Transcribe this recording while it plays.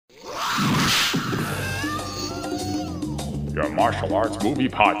Your martial arts movie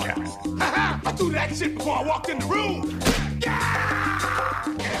podcast. I threw that shit before I walked in the room.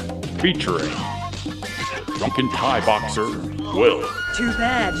 Featuring drunken Thai boxer Will. Too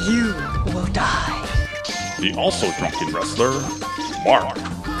bad you will die. The also drunken wrestler Mark.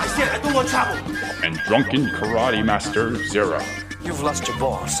 I said I don't want trouble. And drunken karate master Zero. You've lost your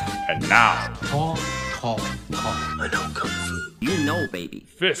balls. And now, I know Kung Fu. You know, baby.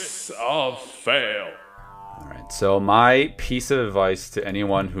 Fists of Fail. All right, so my piece of advice to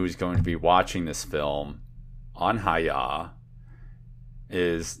anyone who's going to be watching this film on Hi-YAH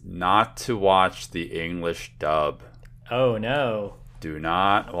is not to watch the English dub. Oh, no. Do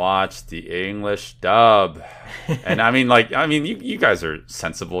not watch the English dub. And you guys are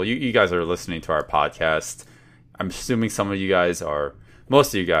sensible. You guys are listening to our podcast. I'm assuming most of you guys are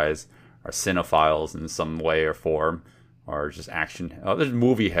cinephiles in some way or form, or just there's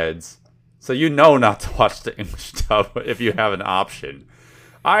movie heads. So you know not to watch the English dub if you have an option.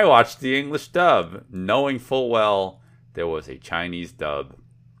 I watched the English dub, knowing full well there was a Chinese dub.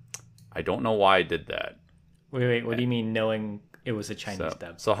 I don't know why I did that. Wait, what do you mean knowing it was a Chinese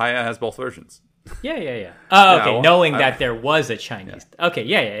dub? So Hi-YAH has both versions. Yeah. Oh, okay, well, knowing that there was a Chinese... Yeah. Okay,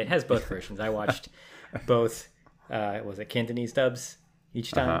 yeah, it has both versions. I watched both, was it Cantonese dubs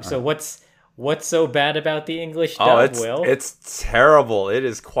each time? So what's so bad about the English dub, Will? It's terrible. It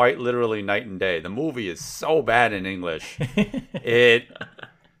is quite literally night and day. The movie is so bad in English.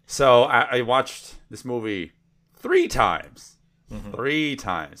 So I watched this movie 3 times. 3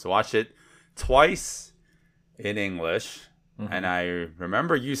 times. Watched it twice in English. And I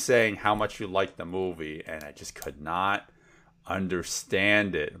remember you saying how much you liked the movie, and I just could not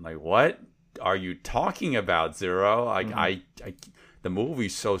understand it. I'm like, what are you talking about, Zero? Like, the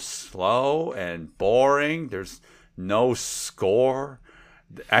movie's so slow and boring. There's no score.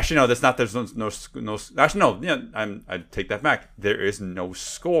 Actually, no, that's not. There's no. Actually, no. Yeah, I take that back. There is no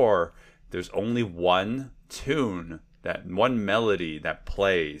score. There's only one tune, that one melody that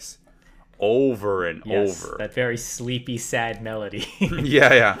plays over and over. That very sleepy, sad melody.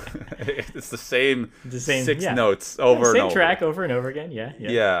 yeah. It's the same 6 notes over and over. Same track over and over again.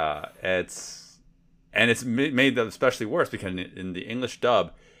 Yeah. It's made especially worse because in the English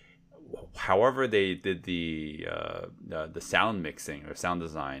dub, however they did the sound mixing or sound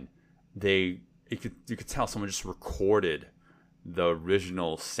design, you could tell someone just recorded the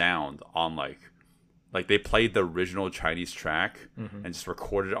original sound on like they played the original Chinese track and just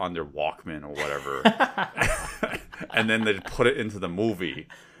recorded it on their Walkman or whatever, and then they put it into the movie,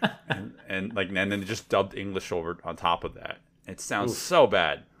 and then they just dubbed English over on top of that. It sounds so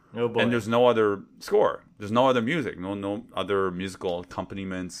bad. Oh boy. And there's no other score. There's no other music. No other musical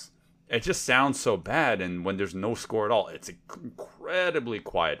accompaniments. It just sounds so bad. And when there's no score at all, it's an incredibly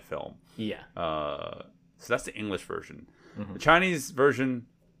quiet film. Yeah. So that's the English version. The Chinese version,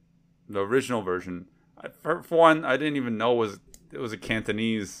 the original version. For one, I didn't even know it was a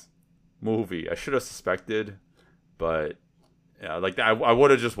Cantonese movie. I should have suspected, but yeah, I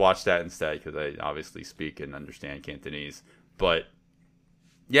would have just watched that instead because I obviously speak and understand Cantonese. But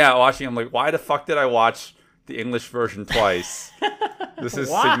yeah, watching, I'm like, why the fuck did I watch the English version twice? This is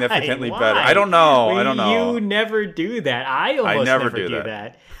significantly better. I don't know. You never do that. I almost never do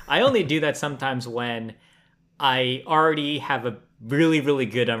that. I only do that sometimes when I already have a really, really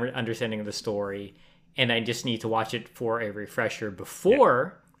good understanding of the story, and I just need to watch it for a refresher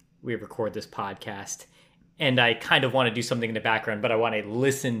before we record this podcast. And I kind of want to do something in the background, but I want to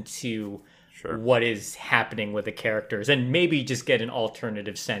listen to what is happening with the characters and maybe just get an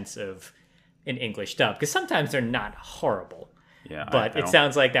alternative sense of an English dub. Because sometimes they're not horrible. Yeah, but it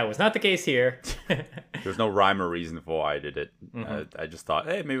sounds like that was not the case here. There's no rhyme or reason for why I did it. I just thought,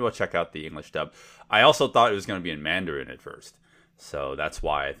 hey, maybe we'll check out the English dub. I also thought it was going to be in Mandarin at first. So that's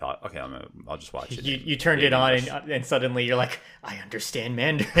why I thought, okay, I'll just watch it. You turned it on and suddenly you're like, I understand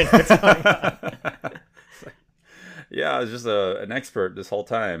Mandarin. What's going on? Yeah, I was just an expert this whole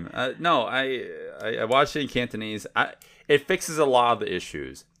time. No, I watched it in Cantonese. It fixes a lot of the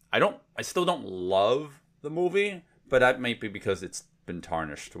issues. I still don't love the movie, but that might be because it's been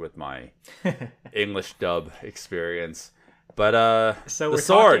tarnished with my English dub experience. But so we're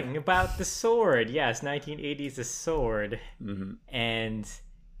talking about The Sword. Yes, 1980s The Sword. And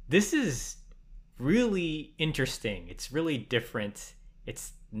this is really interesting. It's really different.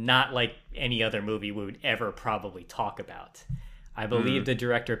 It's not like any other movie we would ever probably talk about. I believe the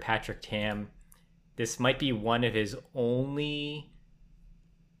director, Patrick Tam, this might be one of his only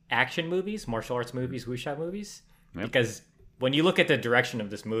action movies, martial arts movies, wuxia movies. Yep. Because when you look at the direction of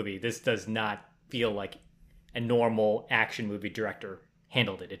this movie, this does not feel like a normal action movie director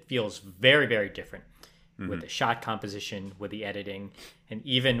handled it. It feels very, very different with the shot composition, with the editing, and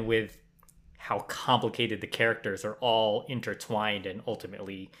even with how complicated the characters are all intertwined and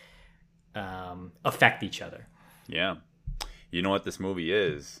ultimately affect each other. Yeah. You know what this movie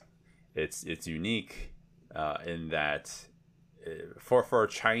is? It's unique in that for a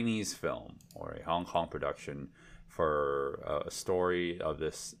Chinese film or a Hong Kong production, for a story of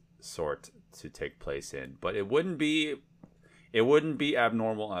this sort to take place in, but it wouldn't be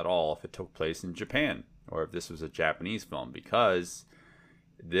abnormal at all if it took place in Japan or if this was a Japanese film, because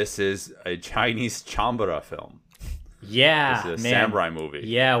this is a Chinese chambara film. Yeah, this is a samurai movie.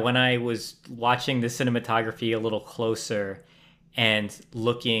 Yeah, when I was watching the cinematography a little closer and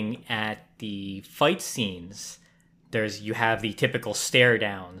looking at the fight scenes, you have the typical stare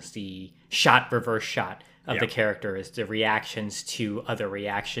downs, the reverse shot of the characters, the reactions to other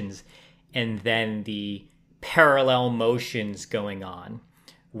reactions, and then the parallel motions going on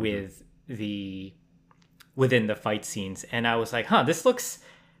with within the fight scenes. And I was like,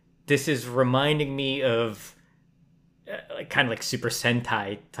 this is reminding me of kind of like Super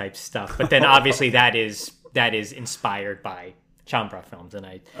Sentai type stuff. But then obviously that is inspired by chambara films. And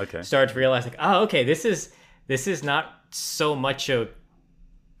I started to realize this is not so much a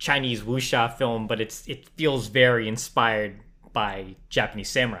Chinese wuxia film, but it feels very inspired by Japanese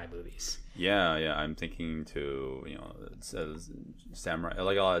samurai movies. Yeah, I'm thinking to, samurai,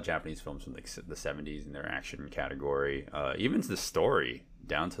 like a lot of Japanese films from like the 70s in their action category. Even the story,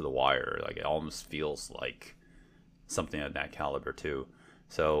 down to the wire, like it almost feels like something of that caliber too.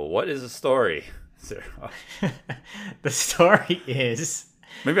 So what is the story? The story is...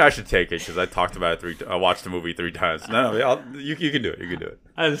 Maybe I should take it because I talked about it I watched the movie 3 times. No, you can do it. You can do it.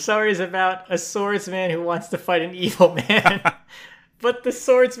 The story is about a swordsman who wants to fight an evil man. But the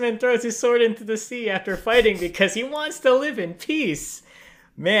swordsman throws his sword into the sea after fighting because he wants to live in peace.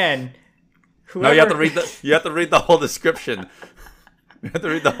 Man, whoever... No, you have to read the whole description. You have to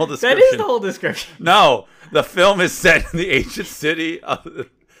read the whole description. That is the whole description. No, the film is set in the ancient city of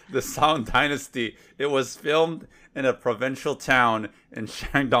the Song Dynasty. It was filmed in a provincial town in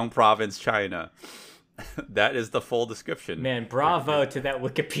Shandong Province, China. That is the full description. Man, bravo to that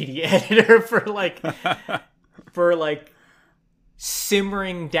Wikipedia editor for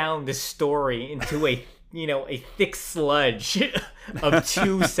simmering down the story into a thick sludge of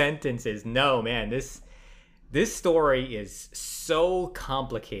 2 sentences. No, man, this story is so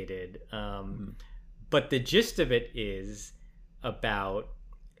complicated. But the gist of it is about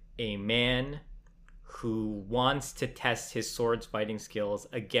a man who wants to test his swords fighting skills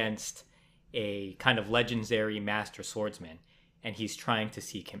against a kind of legendary master swordsman, and he's trying to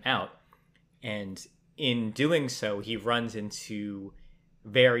seek him out. And in doing so, he runs into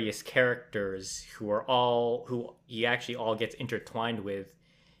various characters who he actually all gets intertwined with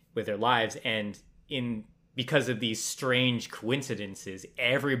their lives, and because of these strange coincidences,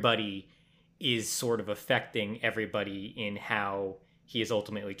 everybody is sort of affecting everybody in how he is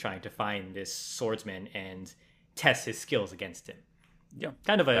ultimately trying to find this swordsman and test his skills against him. Yeah,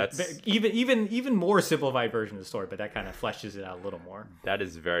 kind of even more simplified version of the story, but that kind of fleshes it out a little more. That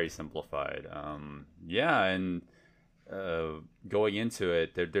is very simplified. And going into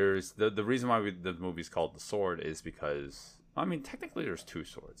it, there's the reason why the movie's called The Sword is because, I mean, technically there's 2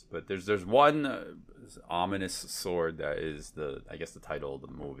 swords, but there's one ominous sword that is the title of the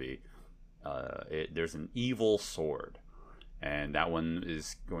movie. There's an evil sword, and that one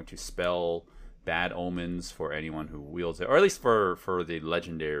is going to spell bad omens for anyone who wields it, or at least for the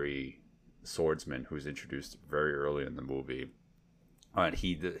legendary swordsman who's introduced very early in the movie. And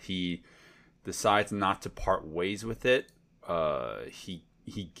he decides not to part ways with it. He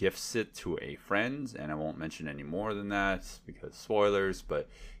gifts it to a friend, and I won't mention any more than that because spoilers, but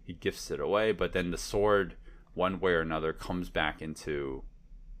he gifts it away. But then the sword, one way or another, comes back into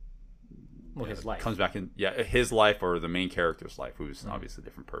his life. His life, or the main character's life, who's obviously a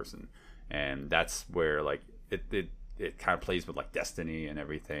different person. And that's where like it kind of plays with like destiny and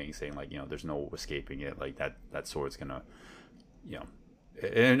everything, saying like, there's no escaping it. Like that sword's gonna,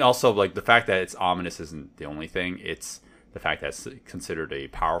 and also like the fact that it's ominous isn't the only thing. It's the fact that it's considered a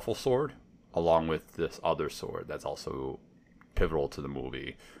powerful sword, along with this other sword that's also pivotal to the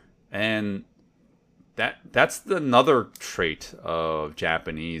movie. And that's another trait of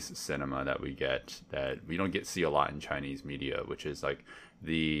Japanese cinema that we get that we don't see a lot in Chinese media, which is like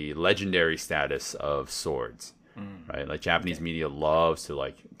the legendary status of swords. Right? Like Japanese media loves to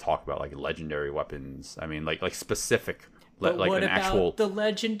like talk about like legendary weapons. I mean, like specific, but like what an about actual the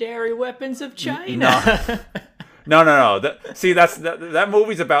legendary weapons of China? No. That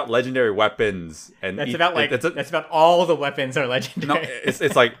movie's about legendary weapons, and That's about all the weapons are legendary. No,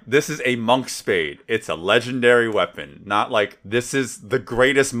 it's like this is a monk spade. It's a legendary weapon, not like this is the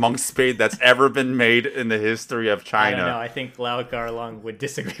greatest monk spade that's ever been made in the history of China. I don't know. I think Lau Garlong would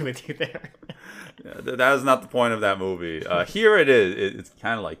disagree with you there. That is not the point of that movie. Here it is. It's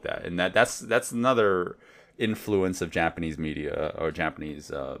kind of like that, and that's another influence of Japanese media or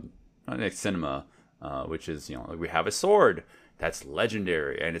Japanese cinema, which is like we have a sword that's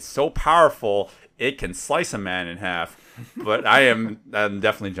legendary and it's so powerful it can slice a man in half. But I'm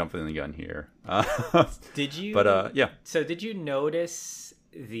definitely jumping the gun here. Did you? But yeah. So did you notice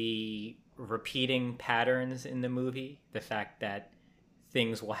the repeating patterns in the movie? The fact that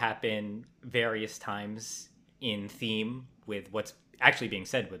things will happen various times in theme with what's actually being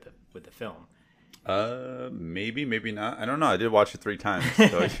said with the film. Maybe not. I don't know. I did watch it 3 times, so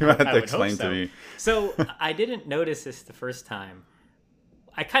you have to explain to me. So I didn't notice this the first time.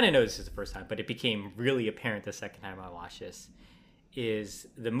 I kind of noticed this the first time, but it became really apparent the second time I watched this. Is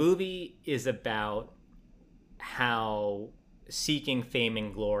the movie is about how seeking fame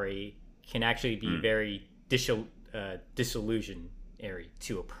and glory can actually be very disillusionary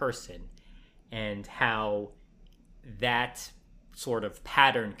to a person, and how that sort of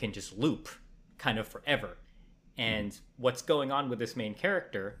pattern can just loop kind of forever. And what's going on with this main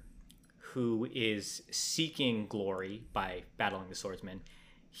character, who is seeking glory by battling the swordsman,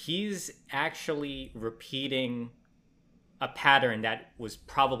 he's actually repeating a pattern that was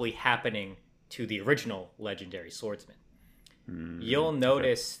probably happening to the original legendary swordsman. You'll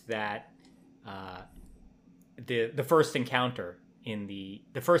notice that the first encounter in the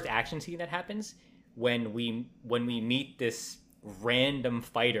first action scene that happens when we meet this random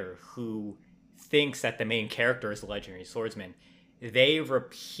fighter who thinks that the main character is the legendary swordsman, they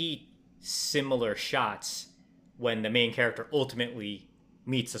repeat similar shots when the main character ultimately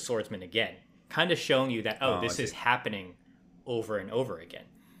meets the swordsman again, kind of showing you that this is happening over and over again.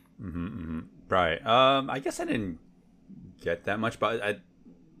 Right. I guess I didn't get that much, but at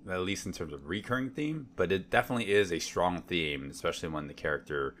least in terms of recurring theme, but it definitely is a strong theme, especially when the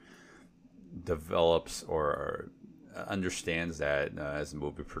character develops or understands that as the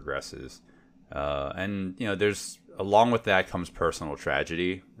movie progresses. And there's, along with that comes personal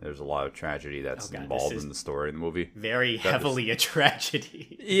tragedy. There's a lot of tragedy that's involved in the story in the movie. Very heavily a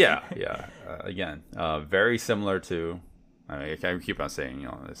tragedy. Yeah. Again, very similar to, I keep on saying,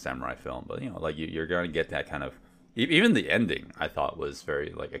 the samurai film, but like you're going to get that kind of, even the ending I thought was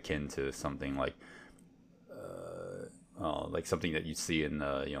very like akin to something like something that you see in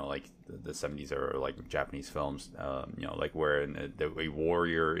like the 70s or like Japanese films, like where a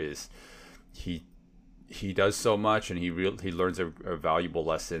warrior is, he does so much and he learns a valuable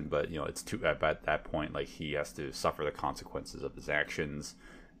lesson, but it's too at that point like he has to suffer the consequences of his actions,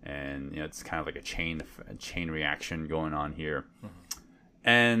 and it's kind of like a chain reaction going on here.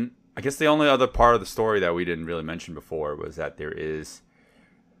 And I guess the only other part of the story that we didn't really mention before was that there is,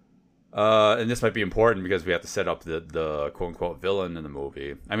 and this might be important because we have to set up the quote unquote villain in the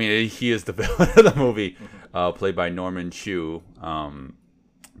movie. I mean, he is the villain of the movie, played by Norman Chu.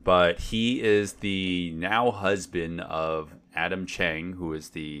 But he is the now husband of Adam Chang, who is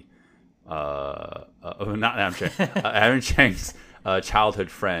the not Adam Chang, Adam Chang's childhood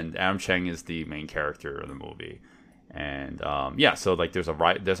friend. Adam Chang is the main character of the movie, and so like there's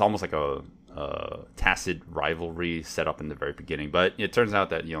almost like a tacit rivalry set up in the very beginning. But it turns out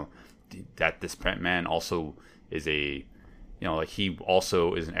that that this man also is a like he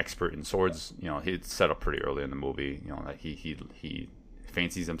also is an expert in swords. He's set up pretty early in the movie. That he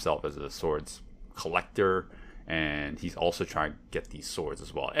fancies himself as a swords collector, and he's also trying to get these swords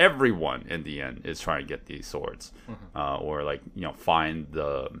as well. Everyone in the end is trying to get these swords, or like find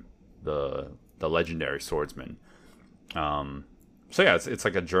the legendary swordsman. So yeah, it's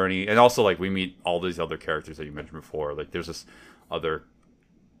like a journey, and also like we meet all these other characters that you mentioned before. Like there's this other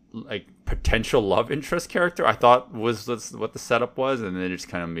like potential love interest character I thought was what the setup was, and then just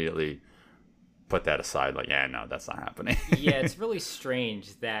kind of immediately put that aside, like, no, that's not happening. Yeah, it's really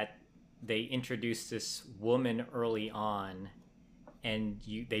strange that they introduced this woman early on, and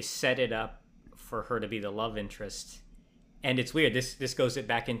they set it up for her to be the love interest. And it's weird. This goes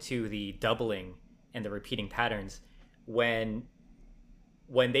back into the doubling and the repeating patterns. When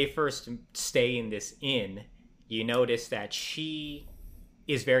they first stay in this inn, you notice that she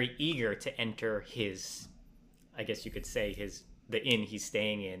is very eager to enter his, I guess you could say, the inn he's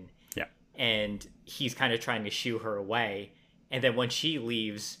staying in. And he's kind of trying to shoo her away. And then when she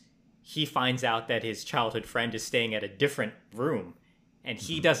leaves, he finds out that his childhood friend is staying at a different room. And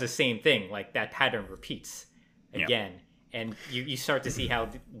he does the same thing. Like, that pattern repeats. again, and you start to see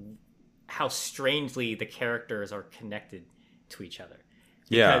how strangely the characters are connected to each other.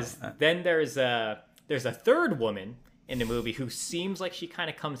 Because then there's a third woman in the movie who seems like she kind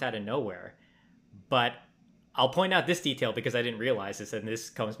of comes out of nowhere, but I'll point out this detail because I didn't realize this, and this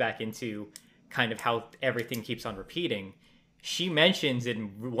comes back into kind of how everything keeps on repeating. She mentions in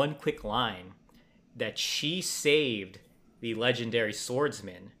one quick line that she saved the legendary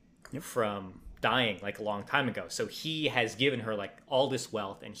swordsman from dying like a long time ago. So he has given her like all this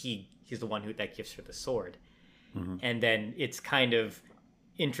wealth, and he's the one that gives her the sword. Mm-hmm. And then it's kind of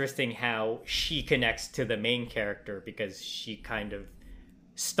interesting how she connects to the main character because she kind of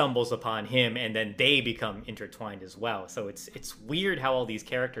stumbles upon him, and then they become intertwined as well. So it's weird how all these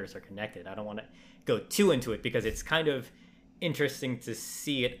characters are connected. I don't want to go too into it because it's kind of interesting to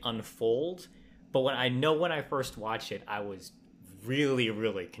see it unfold. But when I first watched it, I was really,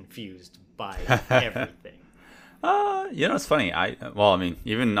 really confused by everything. It's funny.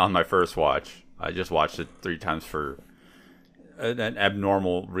 Even on my first watch, I just watched it 3 times for an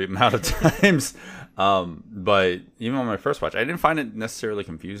abnormal amount of times. But even on my first watch, I didn't find it necessarily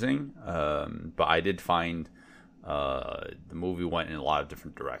confusing. But I did find the movie went in a lot of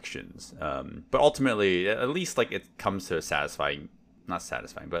different directions. But ultimately, at least like it comes to not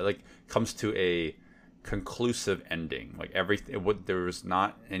satisfying, but like comes to a conclusive ending. Like there was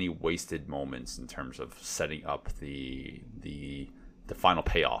not any wasted moments in terms of setting up the final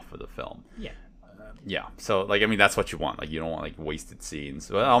payoff of the film. Yeah. So that's what you want. Like you don't want like wasted scenes.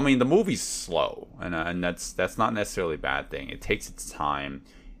 Well, the movie's slow, and that's not necessarily a bad thing. It takes its time.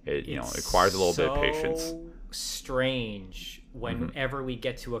 It requires a little bit of patience. Strange whenever we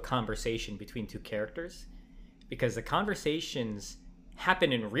get to a conversation between two characters, because the conversations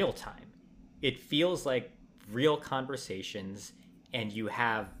happen in real time. It feels like real conversations, and you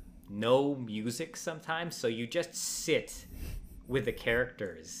have no music sometimes, so you just sit with the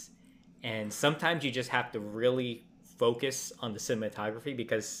characters. And sometimes you just have to really focus on the cinematography,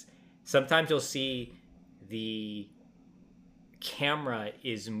 because sometimes you'll see the camera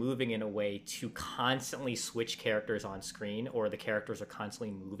is moving in a way to constantly switch characters on screen, or the characters are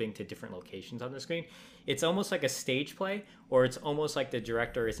constantly moving to different locations on the screen. It's almost like a stage play, or it's almost like the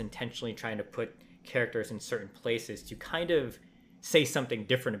director is intentionally trying to put characters in certain places to kind of say something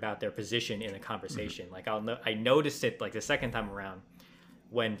different about their position in a conversation. Mm-hmm. Like I noticed it like the second time around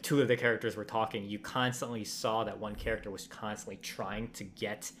when 2 of the characters were talking. You constantly saw that one character was constantly trying to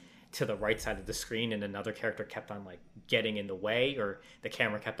get to the right side of the screen, and another character kept on like getting in the way, or the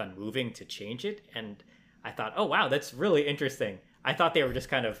camera kept on moving to change it. And I thought, oh wow, that's really interesting. I thought they were just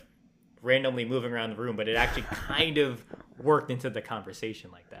kind of randomly moving around the room, but it actually kind of worked into the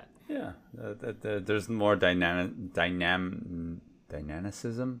conversation like that. Yeah, there's more dynamicism.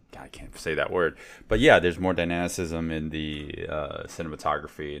 God, I can't say that word. But yeah, there's more dynamicism in the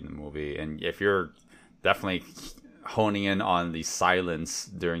cinematography in the movie. And if you're definitely honing in on the silence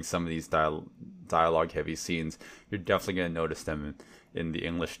during some of these dialogue heavy scenes, you're definitely going to notice them in the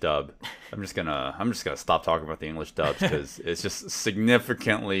English dub. I'm just gonna stop talking about the English dubs because it's just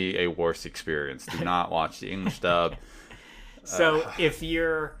significantly a worse experience. Do not watch the English dub. So if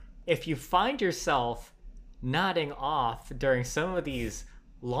you find yourself nodding off during some of these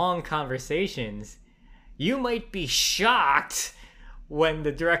long conversations, you might be shocked when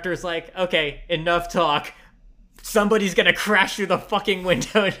the director's like, okay, enough talk. Somebody's gonna crash through the fucking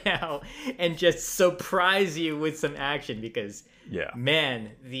window now and just surprise you with some action, because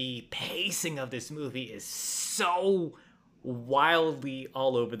man, the pacing of this movie is so wildly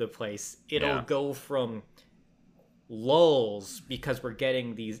all over the place. It'll go from lulls because we're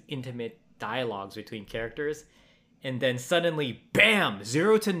getting these intimate dialogues between characters, and then suddenly bam,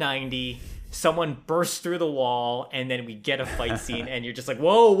 0 to 90, someone bursts through the wall, and then we get a fight scene and you're just like,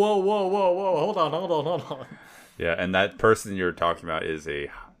 whoa, hold on. Yeah, and that person you're talking about is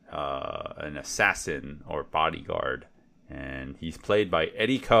an assassin or bodyguard, and he's played by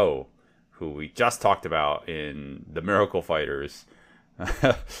Eddie Ko, who we just talked about in The Miracle Fighters.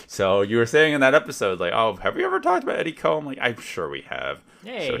 So you were saying in that episode, like, oh, have we ever talked about Eddie Ko? I'm like, I'm sure we have.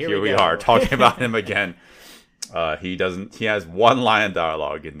 Hey, so here we are talking about him again. He has one line of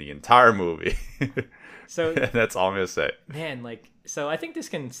dialogue in the entire movie. So that's all I'm gonna say. Man, so I think this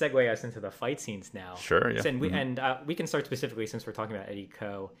can segue us into the fight scenes now. Sure, yeah. And we can start specifically since we're talking about Eddie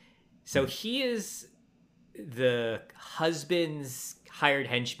Ko. So he is the husband's hired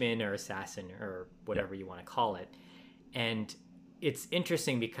henchman or assassin or whatever you want to call it. And it's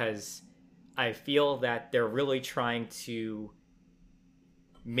interesting because I feel that they're really trying to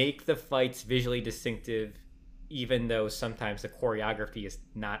make the fights visually distinctive, even though sometimes the choreography is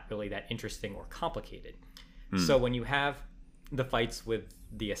not really that interesting or complicated. So when you have the fights with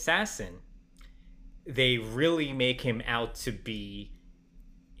the assassin, they really make him out to be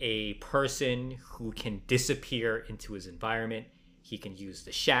a person who can disappear into his environment. He can use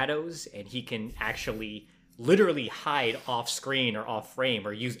the shadows, and he can actually literally hide off screen or off frame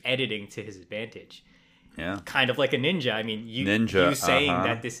or use editing to his advantage. Yeah. Kind of like a ninja. I mean, you saying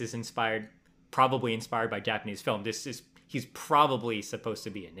that this is probably inspired by Japanese film. He's probably supposed to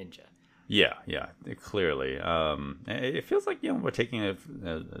be a ninja. Yeah, clearly. It feels like we're taking a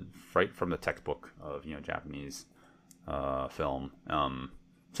right from the textbook of Japanese film.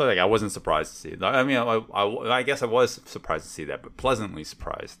 So I wasn't surprised to see it. I mean, I guess I was surprised to see that, but pleasantly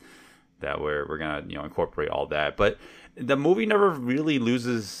surprised that we're gonna incorporate all that. But the movie never really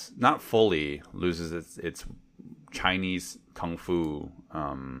not fully loses its Chinese kung fu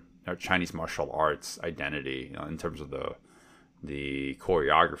or Chinese martial arts identity in terms of the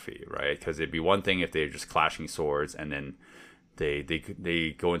choreography, right? Because it'd be one thing if they're just clashing swords and then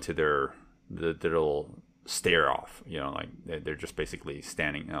they go into their little stare off, like they're just basically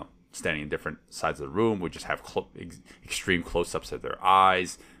standing in different sides of the room. We just have extreme close-ups of their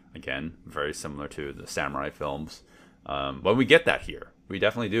eyes, again very similar to the samurai films, but we get that here, we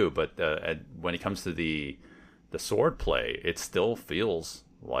definitely do. But when it comes to the sword play, it still feels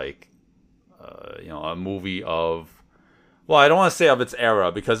like a movie of, well, I don't want to say of its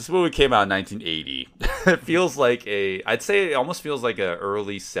era because this movie came out in 1980. It feels like I'd say it almost feels like a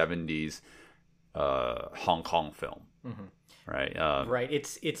early 70s Hong Kong film, right? Right.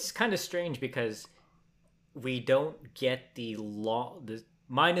 It's kind of strange because we don't get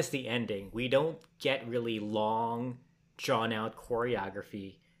minus the ending, we don't get really long, drawn out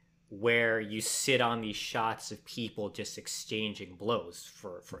choreography where you sit on these shots of people just exchanging blows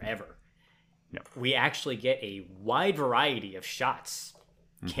for forever. Yep. We actually get a wide variety of shots,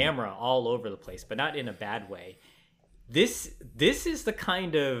 camera all over the place, but not in a bad way. This is the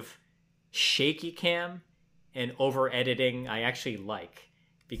kind of shaky cam and over editing I actually like,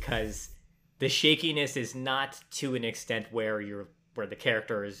 because the shakiness is not to an extent where the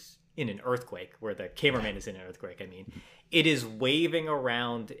character is in an earthquake, where the cameraman is in an earthquake. I mean, it is waving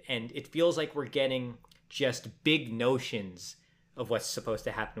around, and it feels like we're getting just big notions of what's supposed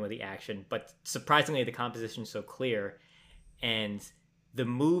to happen with the action, but surprisingly the composition's so clear and the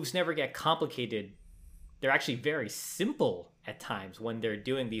moves never get complicated. They're actually very simple at times when they're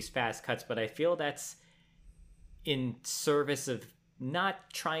doing these fast cuts, but I feel that's in service of not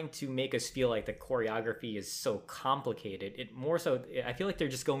trying to make us feel like the choreography is so complicated. It more so, I feel like they're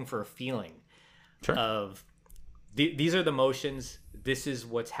just going for a feeling of these are the motions, this is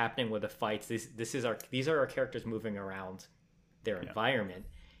what's happening with the fights, these are our characters moving around their environment,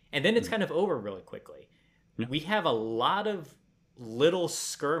 and then it's kind of over really quickly. We have a lot of little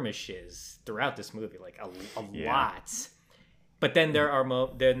skirmishes throughout this movie, like a lot, but then there are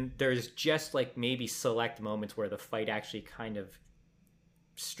there's just like maybe select moments where the fight actually kind of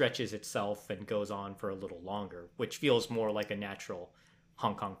stretches itself and goes on for a little longer, which feels more like a natural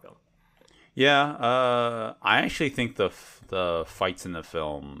Hong Kong film. I actually think the fights in the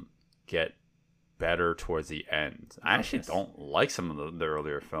film get better towards the end. I actually don't like some of the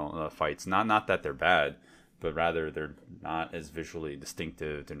earlier film fights. Not that they're bad, but rather they're not as visually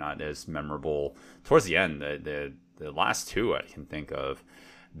distinctive. They're not as memorable. Towards the end, the last two I can think of,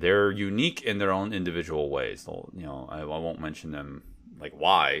 they're unique in their own individual ways. I won't mention them like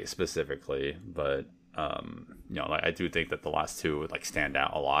why specifically, but I do think that the last two would like stand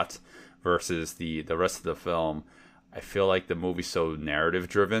out a lot versus the rest of the film. I feel like the movie's so narrative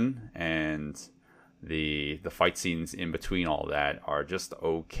driven, and the fight scenes in between all that are just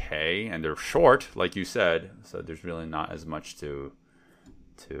okay, and they're short, like you said, so there's really not as much to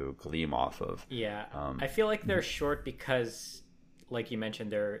gleam off of. I feel like they're short because, like you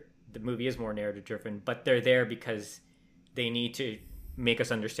mentioned, the movie is more narrative driven, but they're there because they need to make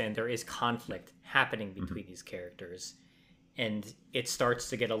us understand there is conflict happening between these characters, and it starts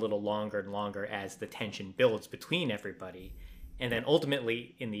to get a little longer and longer as the tension builds between everybody, and then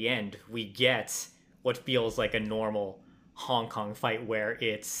ultimately in the end we get what feels like a normal Hong Kong fight where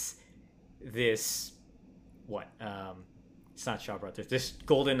it's this it's not Shaw Brothers, this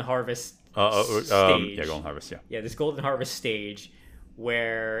Golden Harvest stage. Golden Harvest, this Golden Harvest stage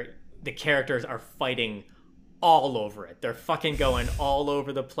where the characters are fighting all over it. They're fucking going all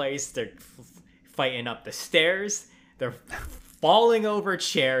over the place. They're fighting up the stairs. They're falling over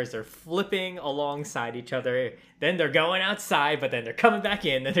chairs. They're flipping alongside each other. Then they're going outside, but then they're coming back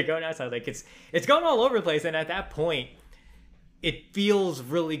in. Then they're going outside. Like it's going all over the place. And at that point, it feels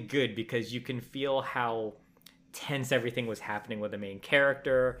really good because you can feel how tense everything was happening with the main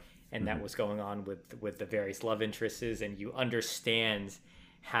character. and that was going on with the various love interests, and you understand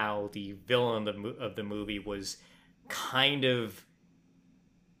how the villain of the movie was kind of,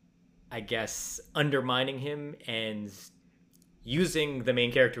 I guess, undermining him and using the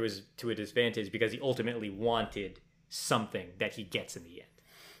main character to his advantage because he ultimately wanted something that he gets in the end.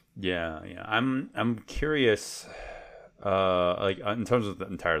 Yeah. I'm curious, like in terms of the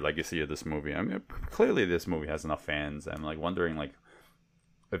entire legacy of this movie. I mean, clearly this movie has enough fans. I'm like wondering, like,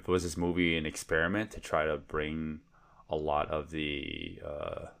 if was this movie an experiment to try to bring a lot of the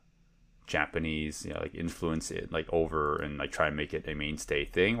Japanese, like influence it like over and like try and make it a mainstay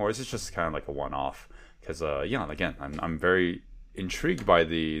thing, or is it just kind of like a one-off? Because again, I'm very intrigued by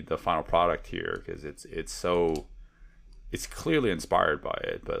the final product here because it's clearly inspired by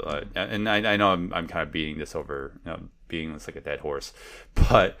it, but and I know I'm kind of beating this over, being this like a dead horse,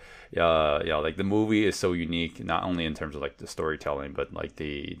 but like the movie is so unique, not only in terms of like the storytelling, but like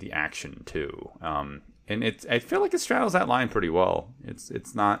the action too. And I feel like it straddles that line pretty well.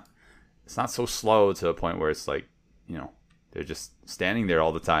 It's not so slow to a point where it's like, they're just standing there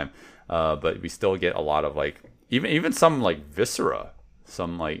all the time, but we still get a lot of like even some like viscera,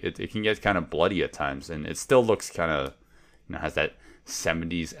 some like it can get kind of bloody at times, and it still looks kind of has that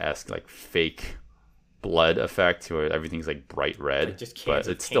 70s-esque like fake blood effect where everything's like bright red, but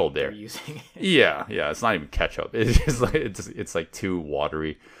it's still there. yeah, it's not even ketchup. It's just like it's like too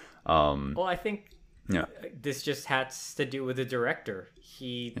watery. Well, I think this just has to do with the director.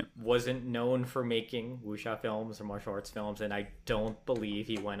 He wasn't known for making wuxia films or martial arts films, and I don't believe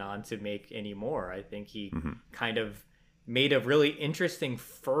he went on to make any more. I think he kind of made a really interesting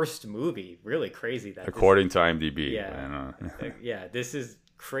first movie. Really crazy that according to IMDb. Yeah, this is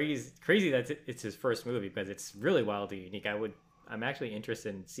crazy that it's his first movie, because it's really wildly unique. I'm actually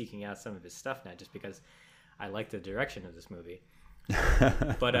interested in seeking out some of his stuff now, just because I like the direction of this movie.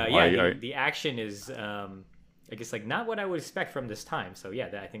 But the action is I guess like not what I would expect from this time. So yeah,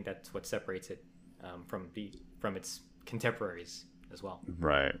 I think that's what separates it from its contemporaries as well.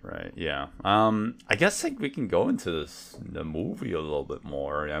 Right. Yeah. I guess like we can go into the movie a little bit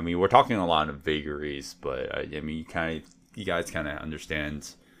more. I mean, we're talking a lot of vagaries, but I mean, you guys kind of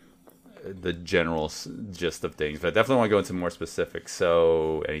understand the general gist of things, but I definitely want to go into more specifics.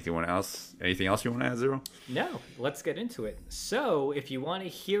 So anything else you want to add, Zero? No, let's get into it. So if you want to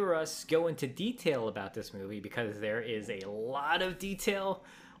hear us go into detail about this movie, because there is a lot of detail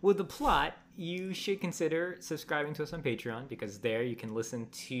with the plot, you should consider subscribing to us on Patreon, because there you can listen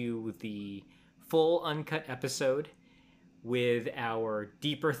to the full uncut episode with our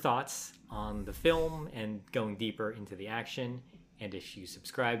deeper thoughts on the film and going deeper into the action. And if you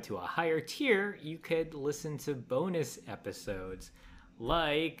subscribe to a higher tier, you could listen to bonus episodes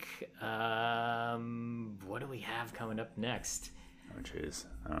like, what do we have coming up next? Oh, jeez.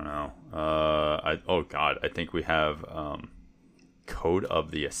 I don't know. I think we have Code of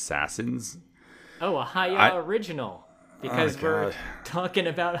the Assassins. Oh, a Hayao original. Because we're talking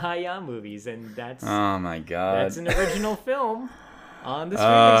about Hayao movies, and that's... Oh, my God. That's an original film on the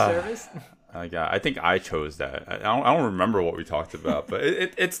streaming service. I think I chose that. I don't remember what we talked about, but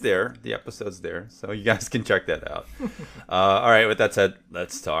it's there. The episode's there, so you guys can check that out. All right, with that said,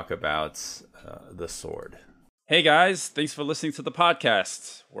 let's talk about The Sword. Hey guys, thanks for listening to the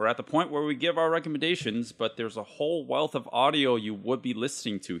podcast. We're at the point where we give our recommendations, but there's a whole wealth of audio you would be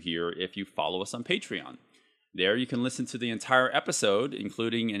listening to here if you follow us on Patreon. There you can listen to the entire episode,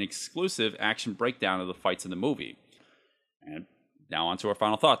 including an exclusive action breakdown of the fights in the movie. And now on to our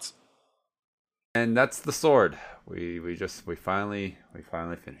final thoughts. And that's The Sword. We finally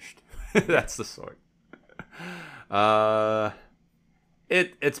finished. That's The Sword.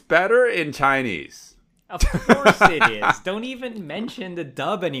 It's better in Chinese. Of course it is. Don't even mention the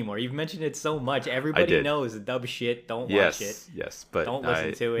dub anymore. You've mentioned it so much. Everybody knows the dub shit. Don't watch it. Yes, but don't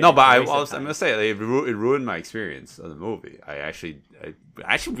listen to it. No, but I'm gonna say it ruined my experience of the movie. I actually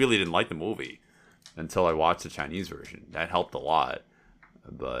really didn't like the movie until I watched the Chinese version. That helped a lot.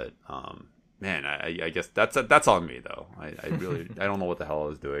 But man, I guess that's on me though. I really I don't know what the hell I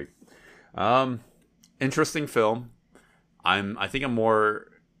was doing. Interesting film. I think I'm more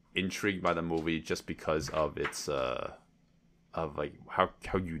intrigued by the movie just because of its of like how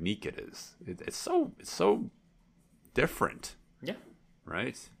unique it is. It's so different. Yeah.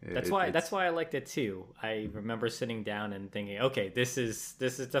 Right. That's why I liked it too. I remember sitting down and thinking, okay, this is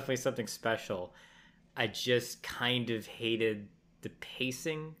definitely something special. I just kind of hated the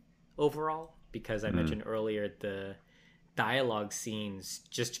pacing overall, because I mentioned earlier the dialogue scenes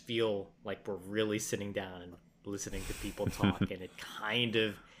just feel like we're really sitting down and listening to people talk, and it kind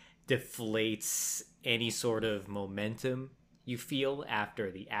of deflates any sort of momentum you feel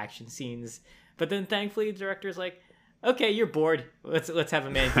after the action scenes. But then thankfully the director's like, okay, you're bored. Let's have a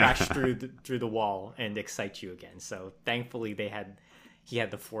man crash through the wall and excite you again. So thankfully he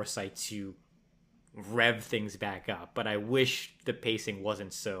had the foresight to rev things back up. But I wish the pacing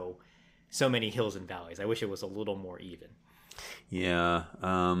wasn't so many hills and valleys. I wish it was a little more even. Yeah.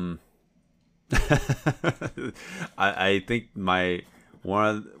 I think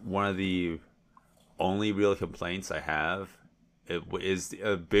one of the only real complaints I have is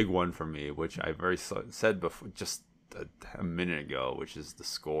a big one for me, which I've already said before, just a minute ago, which is the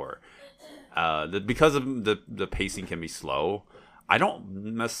score. Because of the pacing can be slow, I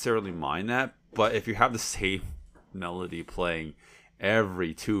don't necessarily mind that, but if you have the same melody playing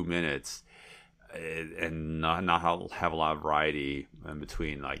every 2 minutes and not have a lot of variety in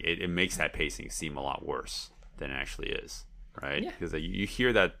between, like it makes that pacing seem a lot worse than it actually is, right? Because you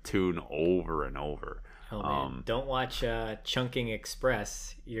hear that tune over and over. Oh man, don't watch Chungking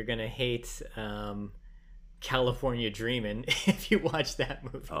Express. You're gonna hate California Dreamin' if you watch that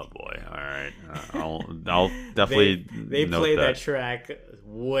movie. Oh boy! All right, I'll definitely. They play that track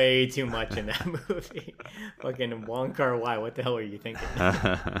way too much in that movie. Fucking Wong Kar-wai, what the hell are you thinking?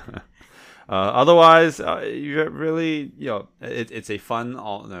 Otherwise, you really, it's a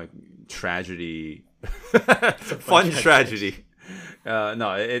fun tragedy. It's a fun tragedy.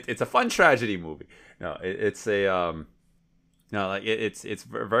 No, it's a fun tragedy movie. No, it's a it's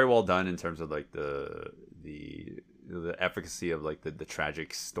very well done in terms of like the efficacy of like the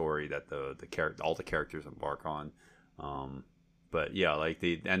tragic story that all the characters embark on. But yeah, like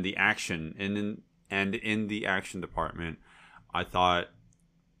the action in the action department, I thought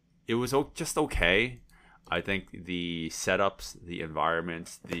it was just okay. I think the setups, the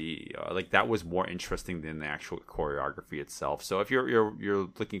environments, that was more interesting than the actual choreography itself. So if you're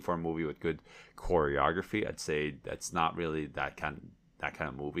looking for a movie with good choreography, I'd say that's not really that kind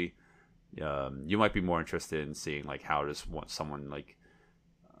of movie. You might be more interested in seeing like how does someone like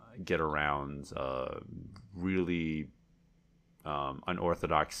get around really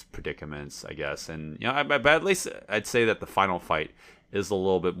unorthodox predicaments, I guess. And but at least I'd say that the final fight is a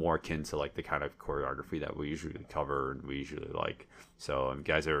little bit more akin to like the kind of choreography that we usually cover and we usually like. So if you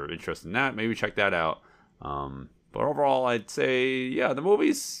guys are interested in that, maybe check that out. But overall, I'd say the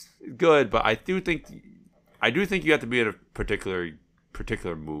movie's good, but I do think you have to be in a particular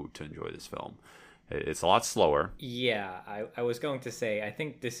mood to enjoy this film. It's a lot slower. Yeah, I was going to say, I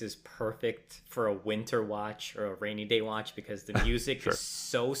think this is perfect for a winter watch or a rainy day watch because the music Sure. is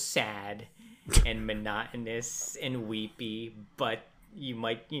so sad and monotonous and weepy, but you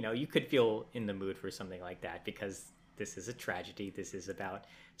might, you could feel in the mood for something like that because this is a tragedy. This is about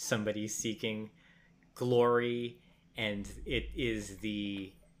somebody seeking glory, and it is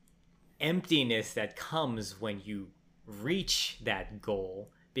the emptiness that comes when you reach that goal,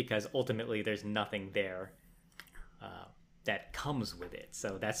 because ultimately there's nothing there that comes with it.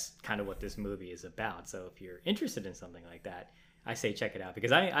 So that's kind of what this movie is about. So if you're interested in something like that, I say check it out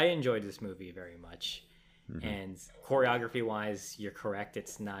because I enjoyed this movie very much. Mm-hmm. And choreography wise, you're correct.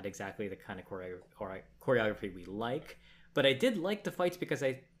 It's not exactly the kind of choreography we like, but I did like the fights because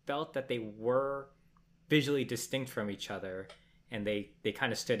I felt that they were visually distinct from each other, and they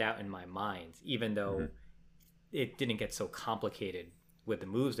kind of stood out in my mind, even though it didn't get so complicated with the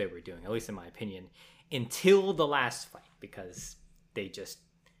moves they were doing, at least in my opinion, until the last fight, because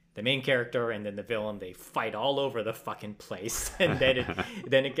the main character and then the villain, they fight all over the fucking place, and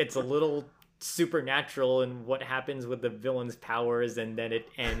then it gets a little supernatural in what happens with the villain's powers, and then it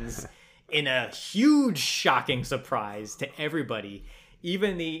ends in a huge shocking surprise to everybody.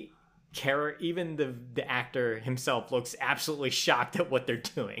 Even the actor himself looks absolutely shocked at what they're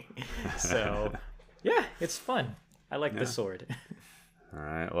doing. So yeah, it's fun. I like the sword. All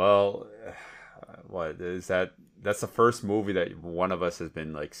right. Well, what is that? That's the first movie that one of us has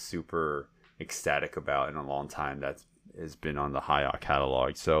been like super ecstatic about in a long time. That has been on the Hayao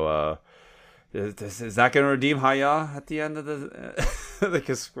catalog. So, is that going to redeem Hayao at the end of the?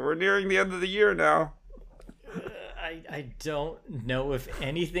 Because we're nearing the end of the year now. I don't know if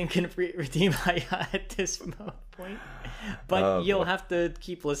anything can redeem Hayao at this point, but you'll have to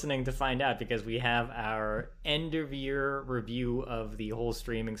keep listening to find out, because we have our end of year review of the whole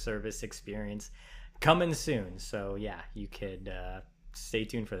streaming service experience coming soon. So yeah, you could stay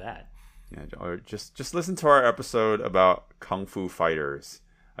tuned for that. Yeah, or just listen to our episode about Kung Fu Fighters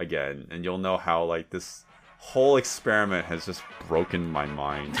again, and you'll know how like this whole experiment has just broken my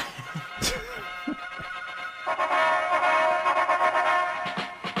mind.